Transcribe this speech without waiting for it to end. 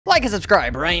Like and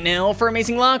subscribe right now for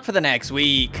amazing luck for the next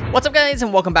week. What's up guys,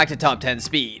 and welcome back to Top 10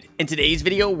 Speed. In today's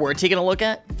video, we're taking a look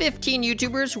at 15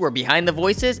 YouTubers who are behind the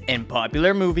voices in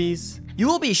popular movies. You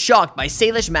will be shocked by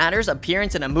Salish Matter's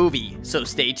appearance in a movie, so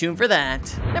stay tuned for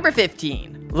that. Number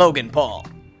 15, Logan Paul.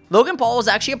 Logan Paul is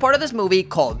actually a part of this movie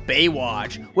called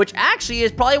Baywatch, which actually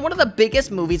is probably one of the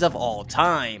biggest movies of all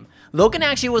time. Logan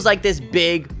actually was like this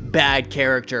big, bad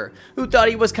character who thought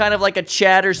he was kind of like a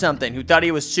Chad or something, who thought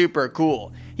he was super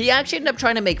cool. He actually ended up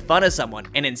trying to make fun of someone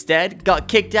and instead got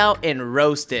kicked out and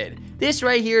roasted. This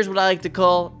right here is what I like to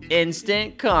call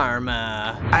instant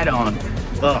karma.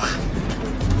 Ugh.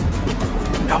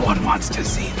 No one wants to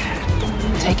see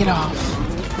that. Take it off.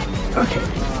 Okay.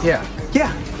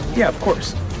 Yeah, of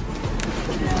course.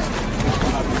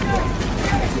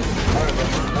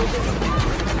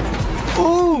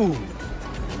 Ooh!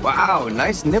 Wow,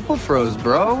 nice nipple froze,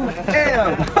 bro.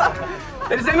 Damn!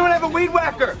 Does anyone have a weed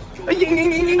whacker? We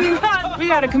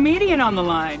got a comedian on the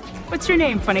line. What's your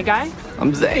name, funny guy?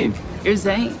 I'm Zane. You're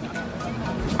Zane.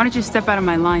 Why don't you step out of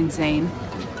my line, Zane?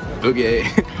 Okay.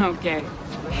 Okay.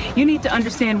 You need to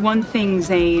understand one thing,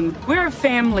 Zane. We're a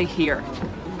family here.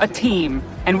 A team.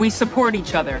 And we support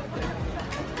each other.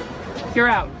 You're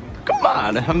out. Come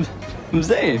on, I'm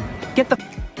Zane. Get the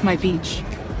f my beach.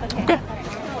 Okay.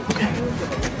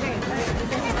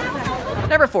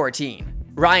 Number 14,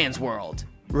 Ryan's World.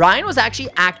 Ryan was actually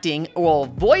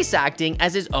voice acting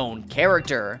as his own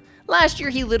character. Last year,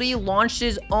 he literally launched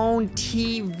his own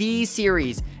TV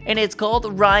series, and it's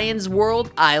called Ryan's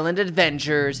World Island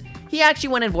Adventures. He actually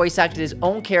went and voice acted his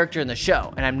own character in the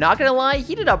show, and I'm not gonna lie,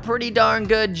 he did a pretty darn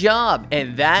good job,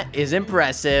 and that is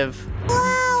impressive.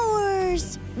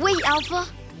 Flowers! Wait, Alpha.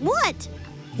 What?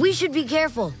 We should be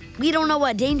careful. We don't know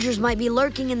what dangers might be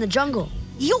lurking in the jungle.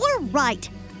 You're right.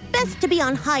 Best to be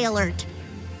on high alert.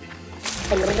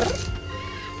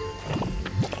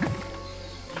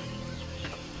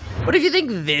 But if you think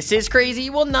this is crazy,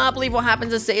 you will not believe what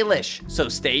happens to Salish, so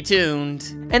stay tuned.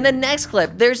 In the next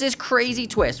clip, there's this crazy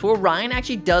twist where Ryan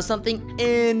actually does something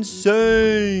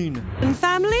insane.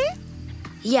 Family?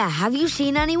 Yeah, have you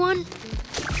seen anyone?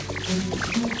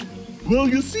 Well,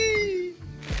 you see,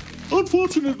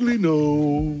 unfortunately,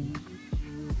 no.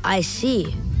 I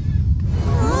see.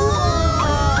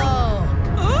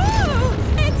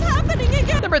 It's happening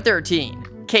again. Number 13,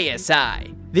 KSI.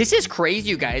 This is crazy,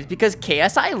 you guys, because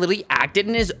KSI literally acted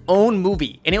in his own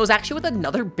movie, and it was actually with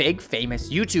another big famous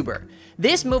YouTuber.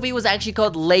 This movie was actually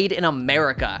called Laid in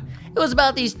America. It was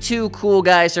about these two cool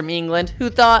guys from England who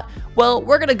thought, well,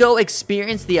 we're gonna go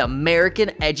experience the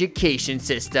American education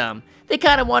system. They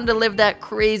kind of wanted to live that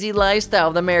crazy lifestyle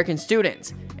of the American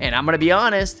students. And I'm gonna be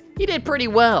honest, he did pretty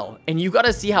well. And you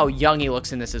gotta see how young he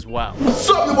looks in this as well. What's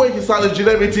up, your waking silent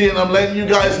celebrity, and I'm letting you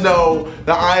guys know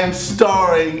that I am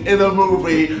starring in a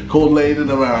movie called Laid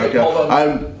in America. Wait, hold on.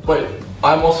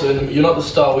 I'm also in the, you're not the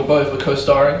star, we both were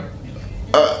co-starring?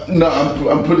 No,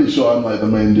 I'm pretty sure I'm like the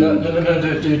main dude. No,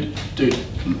 dude.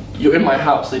 You're in my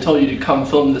house, they told you to come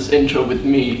film this intro with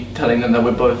me, telling them that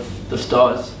we're both the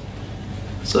stars.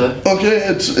 So. Okay,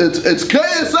 it's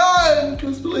KSI,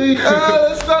 please.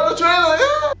 Let's start the trailer.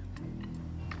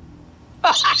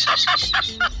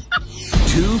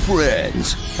 Two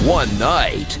friends, one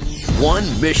night, one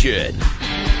mission.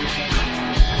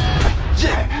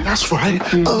 Yeah, that's right.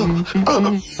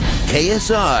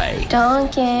 KSI.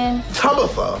 Duncan.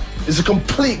 Tabitha is a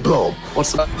complete blob.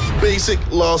 What's the basic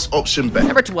last option bet?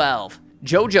 Number 12,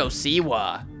 Jojo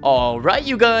Siwa. Alright,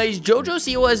 you guys, Jojo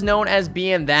Siwa is known as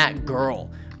being that girl.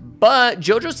 But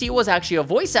Jojo Siwa was actually a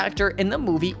voice actor in the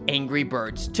movie Angry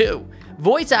Birds 2,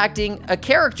 voice acting a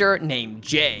character named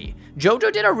Jay.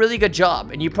 Jojo did a really good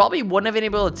job, and you probably wouldn't have been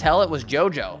able to tell it was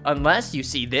Jojo unless you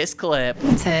see this clip.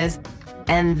 It says,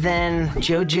 and then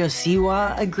Jojo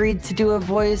Siwa agreed to do a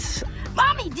voice.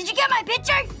 Mommy, did you get my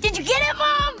picture? Did you get it,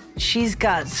 Mom? She's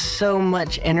got so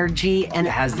much energy and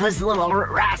has this little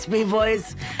raspy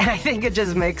voice, and I think it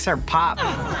just makes her pop.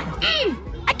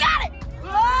 I got it!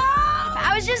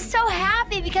 I was just so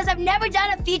happy because I've never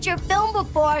done a feature film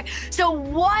before, so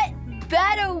what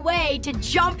better way to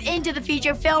jump into the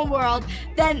feature film world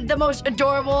than the most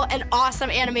adorable and awesome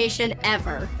animation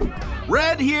ever.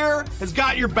 Red here has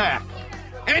got your back,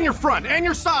 and your front, and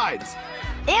your sides.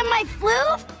 And my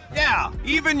floof? Yeah,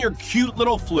 even your cute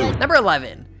little flute. Number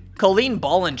 11, Colleen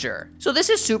Bollinger. So this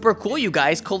is super cool, you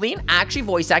guys. Colleen actually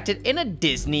voice acted in a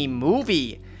Disney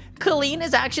movie. Colleen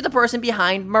is actually the person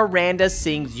behind Miranda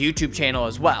Sings YouTube channel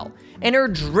as well. And her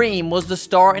dream was to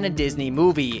star in a Disney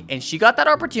movie, and she got that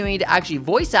opportunity to actually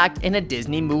voice act in a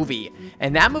Disney movie.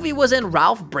 And that movie was in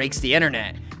Ralph Breaks the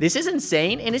Internet. This is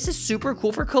insane, and this is super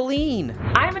cool for Colleen.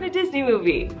 I'm in a Disney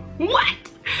movie. What?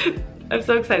 I'm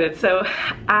so excited. So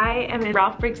I am in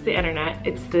Ralph Breaks the Internet.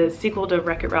 It's the sequel to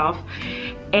Wreck-It Ralph.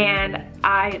 And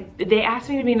they asked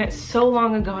me to be in it so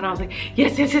long ago, and I was like,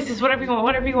 yes, whatever you want,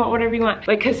 whatever you want, whatever you want.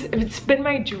 Like, cause it's been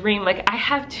my dream. Like, I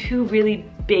have two really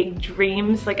big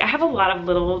dreams. Like, I have a lot of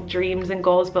little dreams and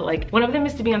goals, but like, one of them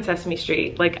is to be on Sesame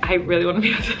Street. Like, I really want to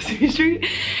be on Sesame Street.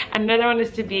 And another one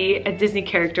is to be a Disney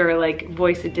character, like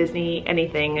voice a Disney,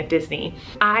 anything at Disney.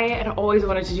 I had always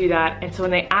wanted to do that, and so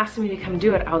when they asked me to come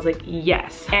do it, I was like,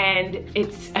 yes. And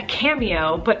it's a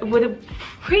cameo, but what the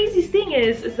craziest thing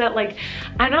is that like,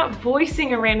 I'm not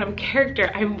voicing a random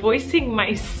character, I'm voicing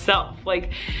myself,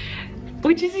 like,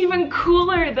 which is even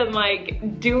cooler than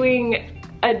like doing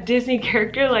a Disney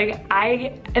character.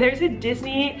 Like, there's a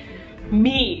Disney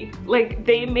me, like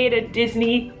they made a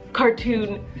Disney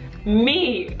cartoon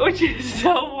me, which is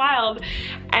so wild,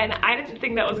 and I didn't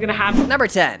think that was gonna happen. Number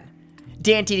 10,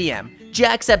 Dan TDM,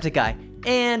 Jacksepticeye,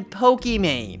 and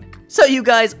Pokimane. So you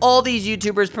guys, all these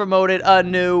YouTubers promoted a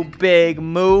new big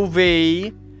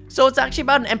movie. So it's actually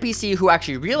about an NPC who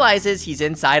actually realizes he's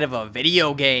inside of a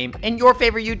video game, and your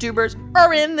favorite YouTubers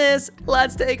are in this.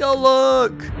 Let's take a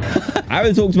look. I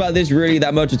haven't talked about this really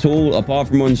that much at all, apart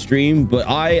from on stream, but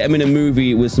I am in a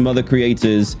movie with some other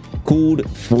creators called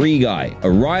Free Guy,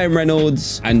 a Ryan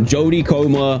Reynolds and Jodie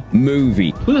Comer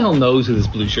movie. Who the hell knows who this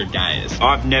blue shirt guy is?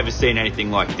 I've never seen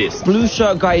anything like this. Blue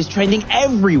shirt guy is trending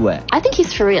everywhere. I think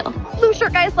he's for real. Blue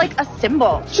shirt guy is like a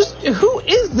symbol. Just who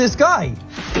is this guy?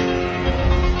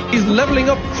 He's leveling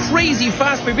up crazy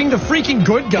fast by being the freaking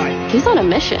good guy. He's on a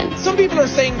mission. Some people are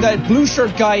saying that blue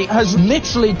shirt guy has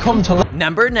literally come to life.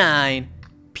 Number 9,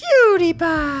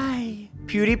 PewDiePie.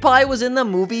 PewDiePie was in the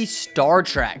movie Star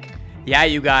Trek. Yeah,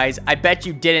 you guys, I bet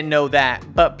you didn't know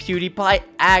that, but PewDiePie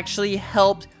actually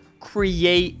helped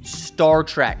create Star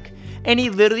Trek. And he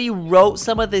literally wrote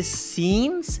some of the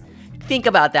scenes. Think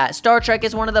about that. Star Trek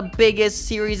is one of the biggest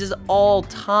series of all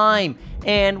time.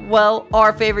 And, well,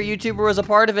 our favorite YouTuber was a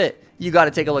part of it. You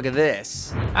gotta take a look at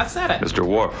this. I said it. Mr.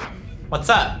 Worf. What's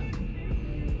up?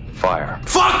 Fire.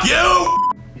 Fuck you!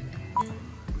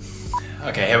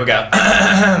 Okay, here we go.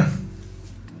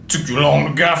 Took you long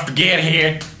enough to get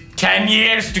here. 10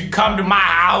 years to come to my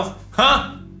house,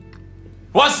 huh?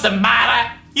 What's the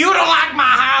matter? You don't like my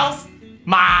house?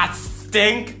 My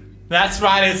stink? That's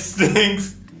right, it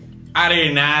stinks. I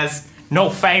didn't ask.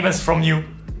 No favors from you.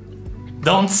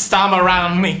 Don't stomp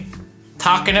around me.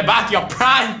 Talking about your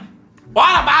prime.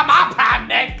 What about my prime,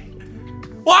 Nick?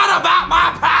 What about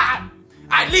my prime?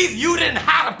 At least you didn't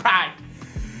have a prime.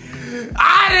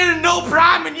 I didn't know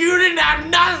prime and you didn't have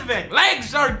nothing.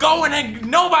 Legs are going and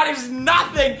nobody's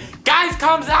nothing. Guys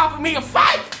comes out for me a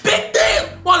fight. Big deal.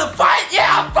 Wanna fight? Yeah,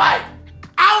 I'll fight.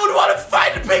 I would want to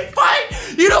fight a big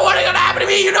fight. You know what's gonna happen to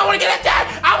me? You don't wanna get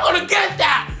that? I'm gonna get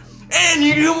that. And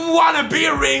you want to be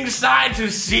ringside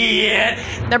to see it.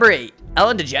 Number 8,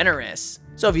 Ellen DeGeneres.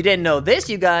 So if you didn't know this,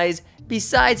 you guys,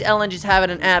 besides Ellen just having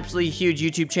an absolutely huge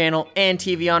YouTube channel and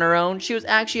TV on her own, she was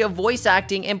actually a voice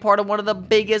acting in part of one of the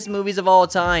biggest movies of all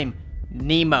time,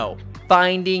 Nemo,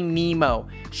 Finding Nemo.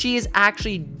 She is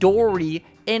actually Dory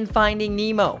in Finding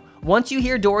Nemo. Once you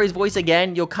hear Dory's voice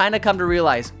again, you'll kind of come to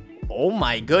realize, oh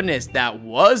my goodness, that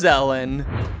was Ellen.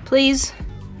 Please.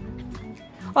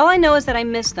 All I know is that I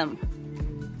miss them.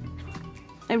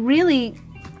 I really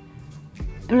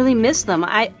miss them.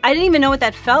 I didn't even know what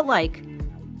that felt like.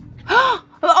 Oh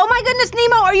my goodness,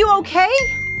 Nemo, are you okay?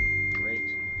 Great.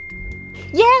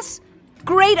 Yes,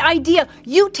 great idea.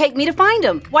 You take me to find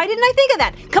him. Why didn't I think of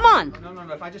that? Come on. No.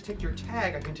 If I just take your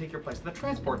tag, I can take your place in the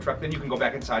transport truck. Then you can go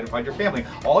back inside and find your family.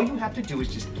 All you have to do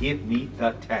is just give me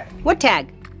the tag. What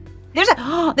tag? There's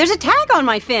a tag on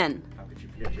my fin. How could you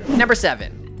forget your... Number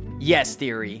 7. Yes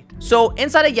Theory. So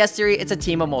inside of Yes Theory, it's a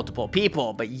team of multiple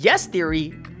people, but Yes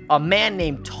Theory, a man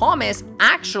named Thomas,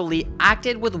 actually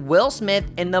acted with Will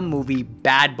Smith in the movie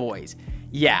Bad Boys.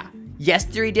 Yeah, Yes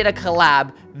Theory did a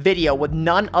collab video with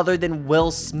none other than Will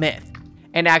Smith.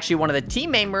 And actually one of the team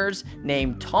members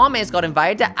named Thomas got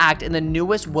invited to act in the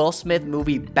newest Will Smith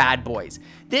movie Bad Boys.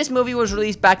 This movie was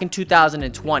released back in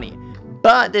 2020.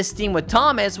 But this scene with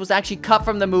Thomas was actually cut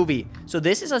from the movie. So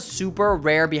this is a super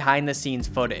rare behind the scenes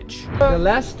footage. The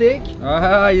last stick,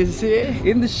 you see,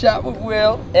 in the shot with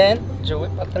Will and Joey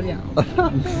Patriano.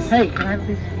 Hey, can I have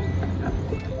this?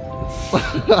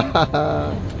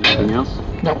 Anything else?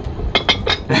 No.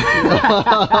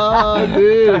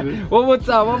 Dude. One more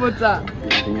time.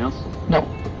 Anything else? No.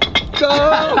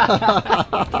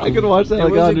 I can watch that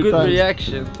like 100 times. It was a good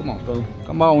reaction. Come on, bro.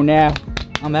 Come on now.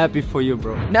 I'm happy for you,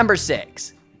 bro. Number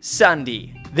 6,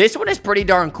 Sunday. This one is pretty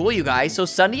darn cool, you guys. So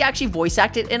Sunday actually voice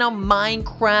acted in a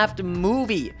Minecraft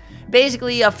movie.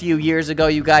 Basically, a few years ago,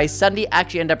 you guys, Sunday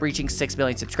actually ended up reaching 6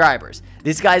 million subscribers.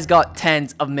 This guy's got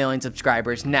tens of millions of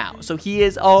subscribers now, so he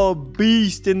is a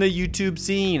beast in the YouTube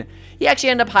scene. He actually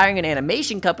ended up hiring an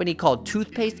animation company called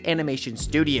Toothpaste Animation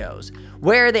Studios,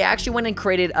 where they actually went and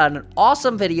created an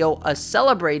awesome video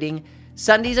celebrating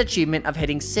Sunday's achievement of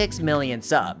hitting 6 million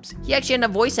subs. He actually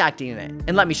ended up voice acting in it,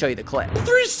 and let me show you the clip.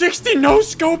 360 no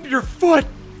scope your foot.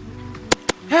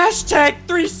 Hashtag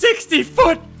 360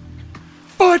 foot.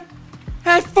 Foot.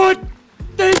 Hey, foot.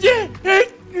 Hey,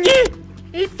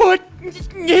 foot.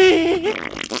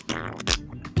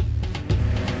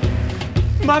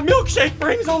 My milkshake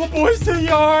brings all the boys to the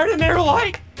yard, and they're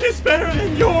like, it's better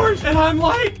than yours. And I'm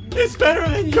like, it's better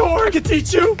than yours. I can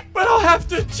teach you, but I'll have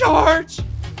to charge.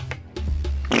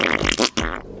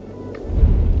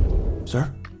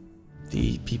 Sir,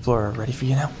 the people are ready for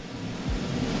you now.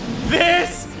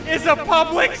 This is a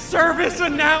public service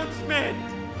announcement.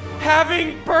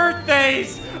 Having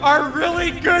birthdays are really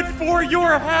good for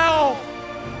your health.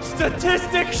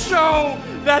 Statistics show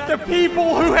that the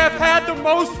people who have had the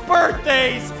most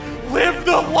birthdays live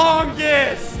the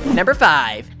longest. Number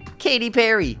 5. Katy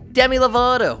Perry, Demi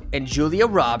Lovato, and Julia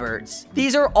Roberts.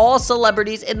 These are all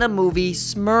celebrities in the movie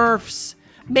Smurfs.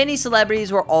 Many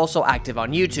celebrities were also active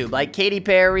on YouTube, like Katy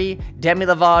Perry, Demi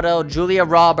Lovato, Julia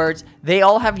Roberts. They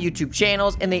all have YouTube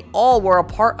channels, and they all were a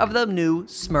part of the new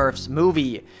Smurfs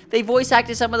movie. They voice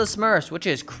acted some of the Smurfs, which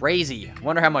is crazy.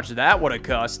 Wonder how much that would have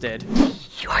costed.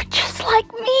 You're just like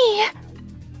me.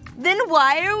 Then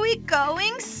why are we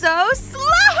going so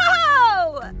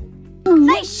slow?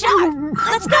 Nice shot!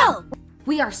 Let's go!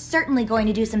 We are certainly going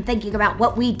to do some thinking about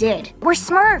what we did. We're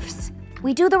Smurfs.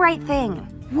 We do the right thing.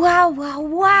 Wow, wow,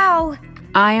 wow.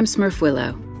 I am Smurf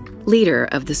Willow, leader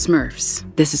of the Smurfs.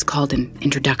 This is called an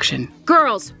introduction.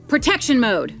 Girls, protection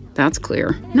mode. That's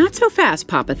clear. Not so fast,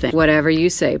 Papa Thing. Whatever you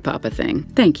say, Papa Thing.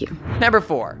 Thank you. Number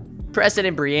 4. Preston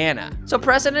and Brianna. So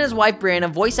Preston and his wife Brianna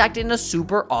voice acted in a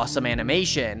super awesome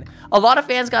animation. A lot of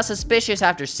fans got suspicious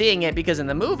after seeing it because in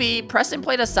the movie, Preston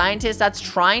played a scientist that's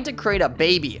trying to create a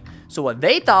baby. So what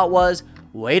they thought was,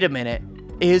 wait a minute,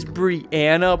 is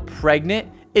Brianna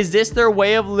pregnant? Is this their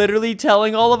way of literally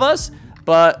telling all of us?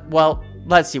 But, well,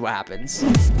 let's see what happens.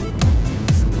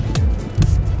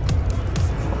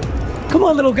 Come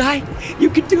on, little guy. You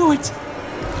can do it.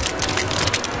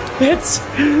 It's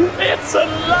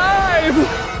alive.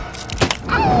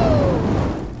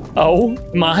 Oh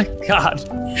my God.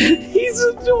 He's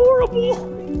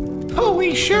adorable. Oh,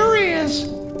 he sure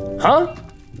is. Huh?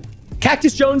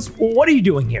 Cactus Jones, what are you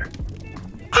doing here?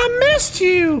 I missed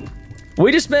you.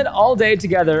 We just spent all day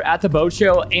together at the boat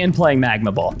show and playing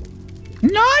Magma Ball.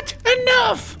 Not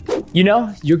enough. You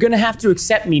know, you're gonna have to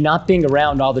accept me not being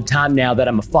around all the time now that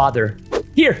I'm a father.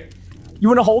 Here, you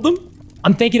wanna hold him?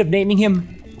 I'm thinking of naming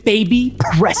him Baby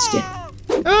Preston.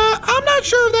 I'm not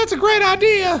sure if that's a great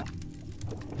idea.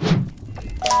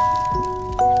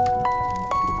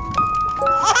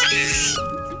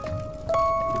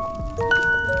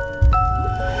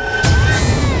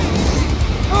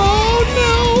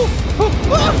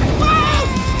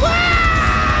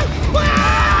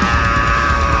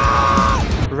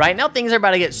 Right now, things are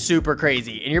about to get super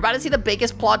crazy, and you're about to see the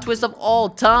biggest plot twist of all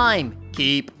time.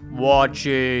 Keep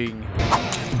watching.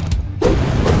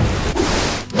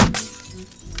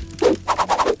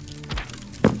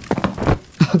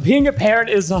 Being a parent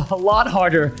is a lot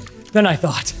harder than I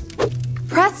thought.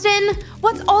 Preston,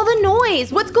 what's all the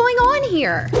noise? What's going on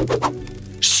here?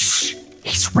 Shh!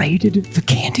 He's raided the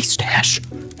candy stash.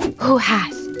 Who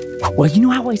has? Well, you know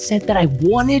how I said that I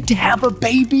wanted to have a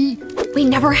baby? We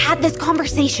never had this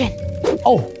conversation.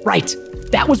 Oh, right.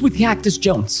 That was with Cactus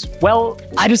Jones. Well,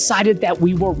 I decided that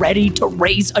we were ready to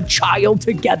raise a child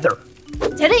together.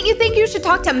 Didn't you think you should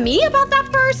talk to me about that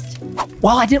first?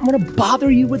 Well, I didn't want to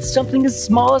bother you with something as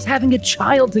small as having a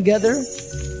child together.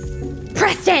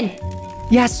 Preston!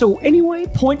 Yeah, so anyway,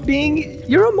 point being,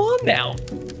 you're a mom now.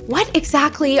 What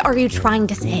exactly are you trying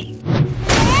to say?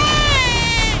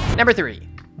 Number 3.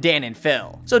 Dan and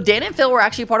Phil. So Dan and Phil were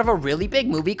actually part of a really big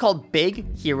movie called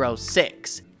Big Hero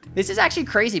 6. This is actually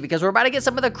crazy because we're about to get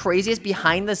some of the craziest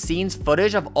behind the scenes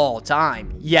footage of all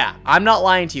time. Yeah, I'm not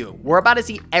lying to you. We're about to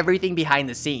see everything behind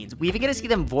the scenes. We even get to see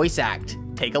them voice act.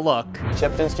 Take a look.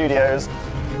 Shepton Studios,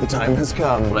 the time has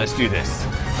come. Let's do this.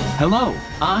 Hello,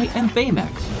 I am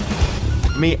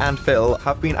Baymax. Me and Phil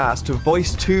have been asked to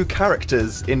voice 2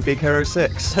 characters in Big Hero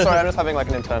 6. Sorry, I'm just having like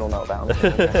an internal meltdown.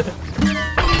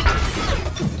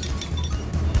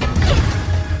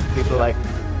 People are like,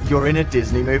 You're in a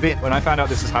Disney movie? When I found out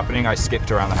this was happening, I skipped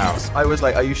around the house. I was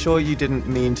like, are you sure you didn't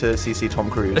mean to CC Tom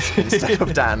Cruise instead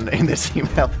of Dan in this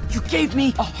email? You gave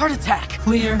me a heart attack.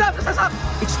 Clear. Stop.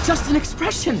 It's just an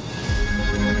expression.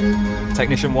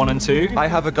 Technician 1 and 2. I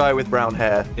have a guy with brown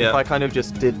hair. Yeah. If I kind of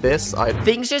just did this,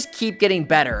 Things just keep getting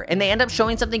better, and they end up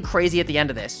showing something crazy at the end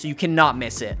of this, so you cannot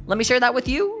miss it. Let me share that with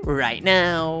you right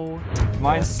now.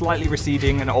 Mine's slightly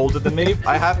receding and older than me.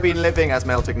 I have been living as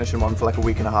male technician 1 for like a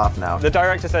week and a half now. The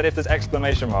director said if there's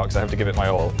exclamation marks, I have to give it my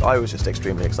all. I was just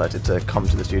extremely excited to come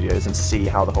to the studios and see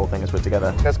how the whole thing is put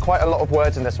together. There's quite a lot of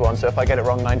words in this one, so if I get it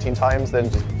wrong 19 times, then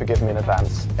just forgive me in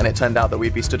advance. And it turned out that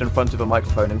we'd be stood in front of a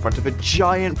microphone in front of a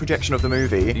giant projection of the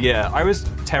movie. Yeah, I was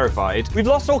terrified. We've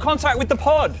lost all contact with the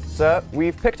pod! Sir,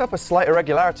 we've picked up a slight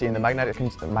irregularity in the magnetic...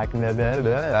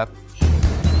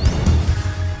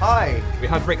 Hi! We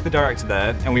had Rick the director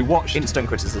there, and we watched... Instant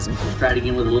criticism. Let's try it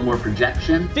again with a little more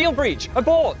projection. Field breach!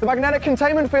 Abort! The magnetic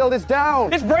containment field is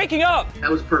down! It's breaking up!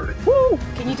 That was perfect. Woo!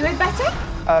 Can you do it better?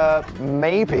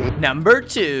 Maybe. Number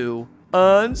 2.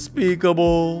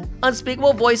 Unspeakable.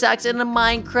 Unspeakable voice acts in a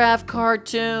Minecraft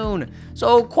cartoon.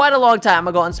 So quite a long time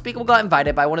ago, Unspeakable got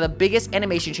invited by one of the biggest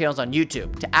animation channels on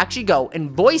YouTube to actually go and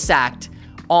voice act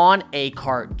on a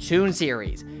cartoon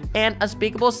series. And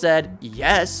Unspeakable said,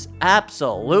 yes,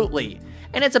 absolutely.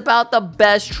 And it's about the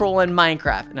best troll in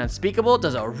Minecraft, and Unspeakable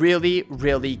does a really,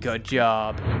 really good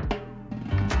job.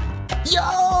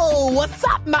 Yo, what's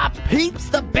up, my peeps?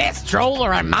 The best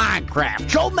troller in Minecraft,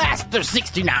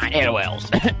 Trollmaster69 LOLs,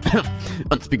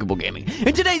 Unspeakable Gaming.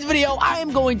 In today's video, I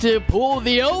am going to pull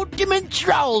the ultimate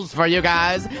trolls for you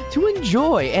guys to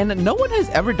enjoy, and no one has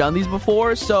ever done these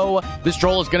before, so this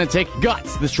troll is gonna take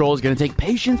guts, this troll is gonna take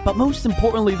patience, but most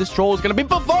importantly, this troll is gonna be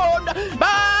performed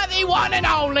by the one and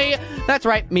only, that's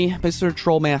right, me, Mr.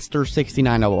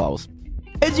 Trollmaster69 LOLs.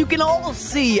 As you can all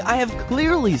see, I have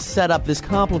clearly set up this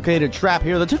complicated trap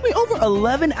here that took me over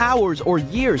 11 hours or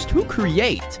years to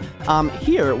create.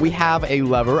 Here we have a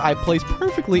lever I placed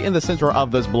perfectly in the center of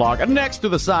this block next to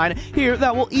the sign here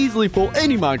that will easily fool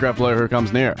any Minecraft player who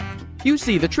comes near. You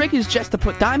see, the trick is just to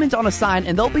put diamonds on a sign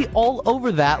and they'll be all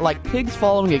over that like pigs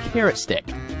following a carrot stick.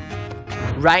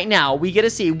 Right now, we get to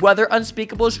see whether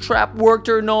Unspeakable's trap worked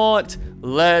or not.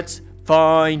 Let's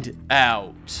find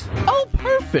out. Oh,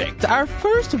 perfect. Our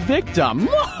first victim.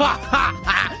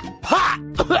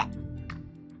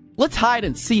 Let's hide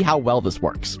and see how well this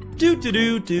works.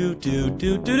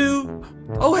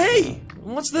 Oh, hey!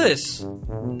 What's this?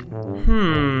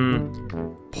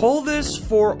 Pull this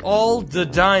for all the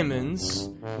diamonds,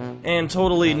 and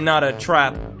totally not a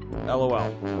trap,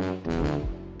 LOL.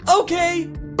 Okay!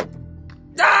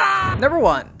 Ah! Number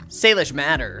 1, Salish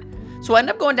matter. So what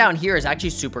ended up going down here is actually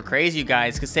super crazy, you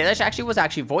guys, because Salish actually was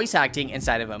voice acting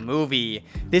inside of a movie.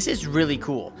 This is really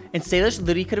cool. And Salish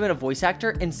literally could have been a voice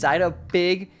actor inside of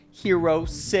Big Hero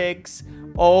 6.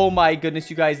 Oh my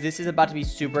goodness, you guys, this is about to be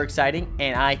super exciting,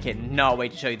 and I cannot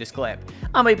wait to show you this clip.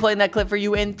 I'm going to be playing that clip for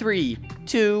you in 3,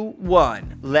 2,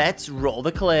 1. Let's roll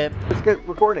the clip. Let's get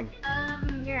recording.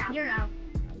 You're out.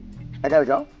 I gotta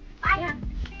go? Bye.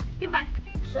 Goodbye.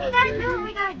 We gotta do what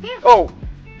we gotta do. Oh!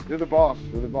 You're the boss,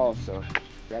 so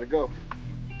gotta go.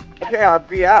 Okay, I'll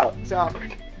be out. Ciao.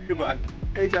 Goodbye.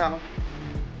 Hey, ciao.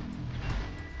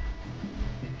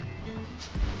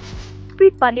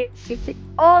 Everybody.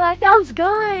 Oh, that sounds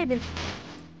good.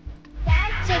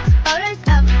 Dad takes photos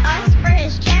of us for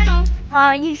his channel.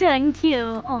 Aw, you sound cute.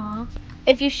 Aw.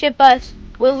 If you ship us,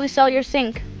 will we sell your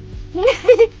sink?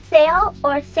 Sail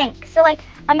or sink. So, like,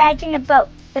 imagine a boat.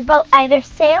 The boat either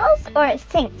sails or it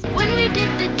sinks. When we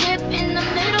did the dip in the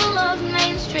middle of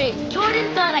Main Street,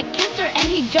 Jordan thought I kissed her and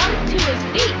he jumped to his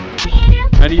feet.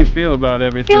 How do you feel about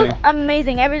everything? Feels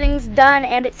amazing. Everything's done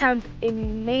and it sounds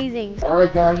amazing. All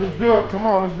right, guys, let's do it. Come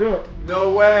on, let's do it.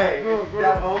 No way.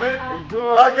 That moment?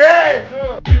 Okay.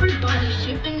 Everybody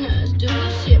shipping us. Do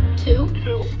we ship too?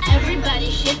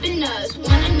 Everybody shipping us.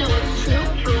 Wanna know it's true?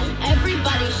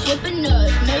 Everybody shipping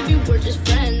us. Maybe we're just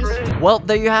friends. Well,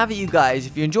 there you have it, you guys.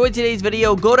 If you enjoyed today's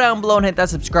video, go down below and hit that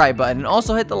subscribe button, and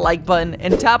also hit the like button,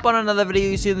 and tap on another video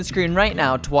you see on the screen right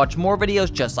now to watch more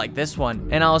videos just like this one.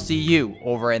 And I'll see you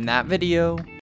over in that video.